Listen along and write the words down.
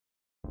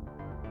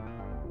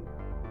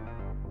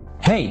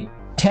Hey,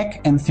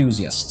 tech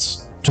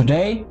enthusiasts!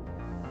 Today,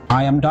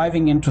 I am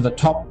diving into the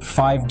top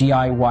 5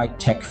 DIY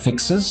tech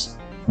fixes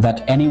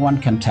that anyone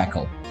can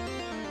tackle.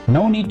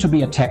 No need to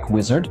be a tech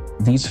wizard.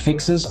 These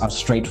fixes are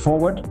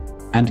straightforward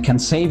and can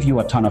save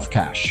you a ton of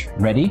cash.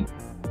 Ready?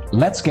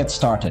 Let's get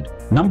started.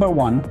 Number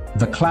 1,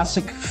 the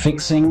classic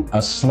fixing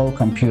a slow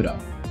computer.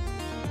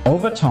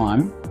 Over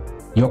time,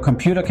 your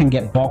computer can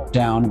get bogged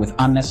down with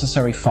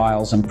unnecessary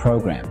files and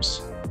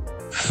programs.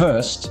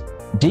 First,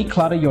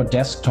 declutter your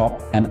desktop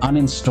and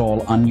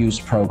uninstall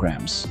unused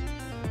programs.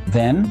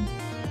 Then,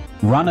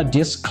 run a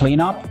disk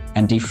cleanup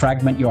and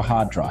defragment your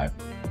hard drive.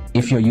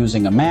 If you're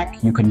using a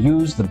Mac, you can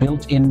use the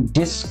built-in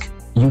disk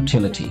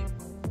utility.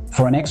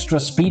 For an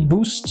extra speed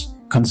boost,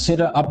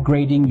 consider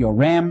upgrading your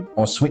RAM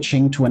or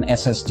switching to an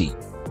SSD.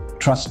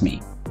 Trust me,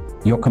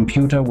 your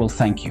computer will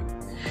thank you.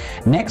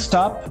 Next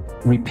up,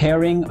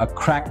 repairing a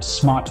cracked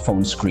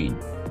smartphone screen.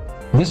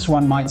 This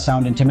one might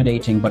sound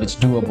intimidating, but it's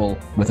doable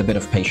with a bit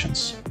of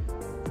patience.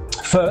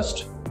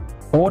 First,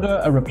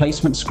 order a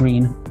replacement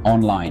screen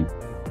online.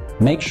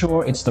 Make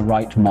sure it's the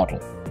right model.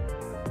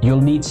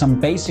 You'll need some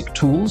basic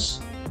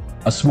tools,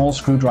 a small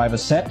screwdriver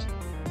set,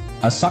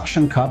 a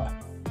suction cup,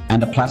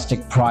 and a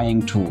plastic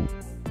prying tool.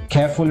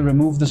 Carefully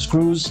remove the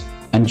screws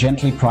and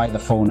gently pry the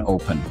phone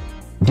open.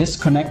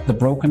 Disconnect the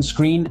broken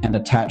screen and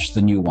attach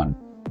the new one.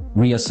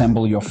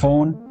 Reassemble your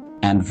phone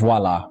and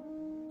voila,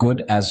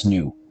 good as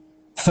new.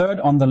 Third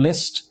on the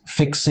list,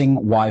 fixing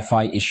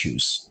Wi-Fi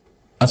issues.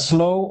 A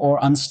slow or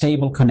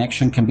unstable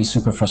connection can be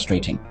super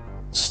frustrating.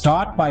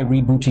 Start by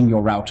rebooting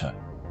your router.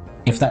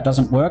 If that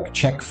doesn't work,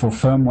 check for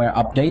firmware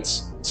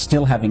updates.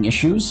 Still having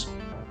issues?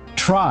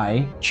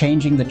 Try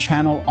changing the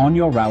channel on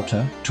your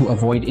router to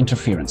avoid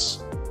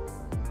interference.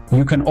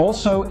 You can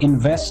also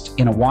invest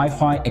in a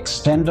Wi-Fi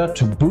extender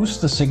to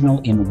boost the signal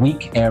in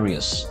weak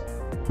areas.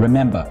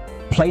 Remember,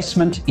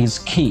 placement is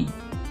key.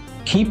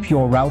 Keep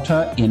your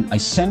router in a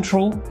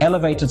central,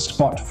 elevated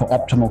spot for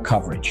optimal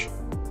coverage.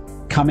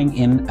 Coming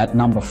in at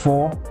number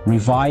 4,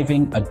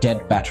 reviving a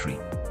dead battery.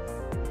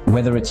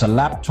 Whether it's a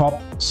laptop,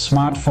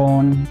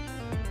 smartphone,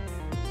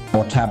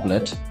 or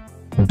tablet,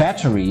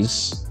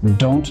 batteries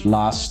don't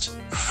last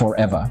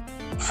forever.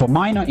 For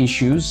minor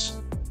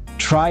issues,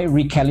 try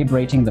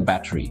recalibrating the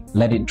battery.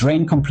 Let it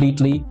drain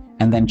completely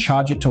and then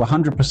charge it to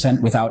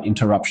 100% without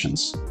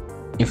interruptions.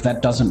 If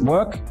that doesn't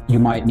work, you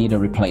might need a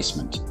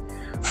replacement.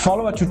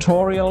 Follow a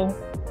tutorial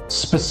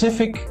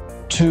specific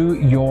to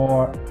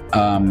your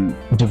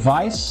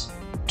device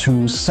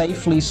to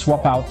safely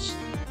swap out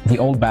the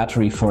old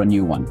battery for a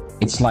new one.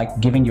 It's like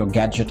giving your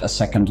gadget a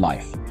second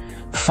life.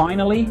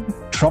 Finally,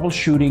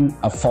 troubleshooting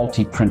a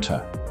faulty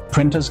printer.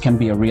 Printers can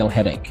be a real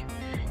headache.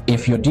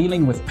 If you're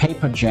dealing with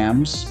paper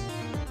jams,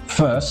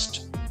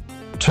 first,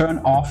 turn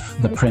off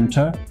the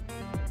printer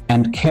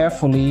and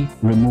carefully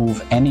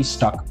remove any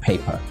stuck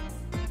paper.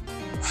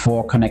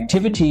 For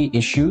connectivity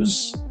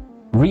issues,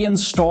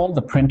 reinstall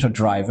the printer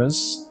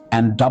drivers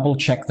and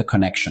double-check the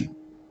connection.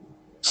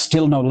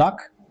 Still no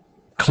luck?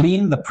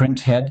 Clean the print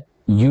head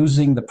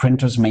using the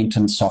printer's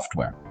maintenance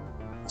software.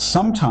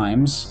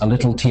 Sometimes a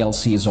little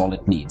TLC is all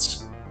it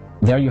needs.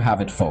 There you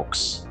have it,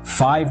 folks.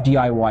 5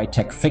 DIY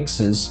tech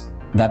fixes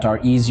that are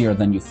easier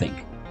than you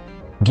think.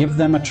 Give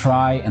them a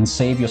try and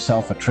save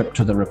yourself a trip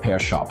to the repair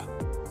shop.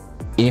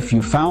 If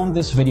you found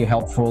this video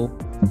helpful,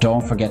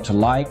 don't forget to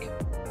like,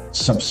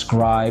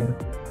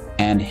 subscribe,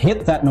 and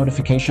hit that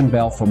notification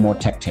bell for more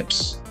tech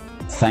tips.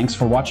 Thanks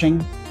for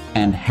watching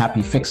and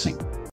happy fixing.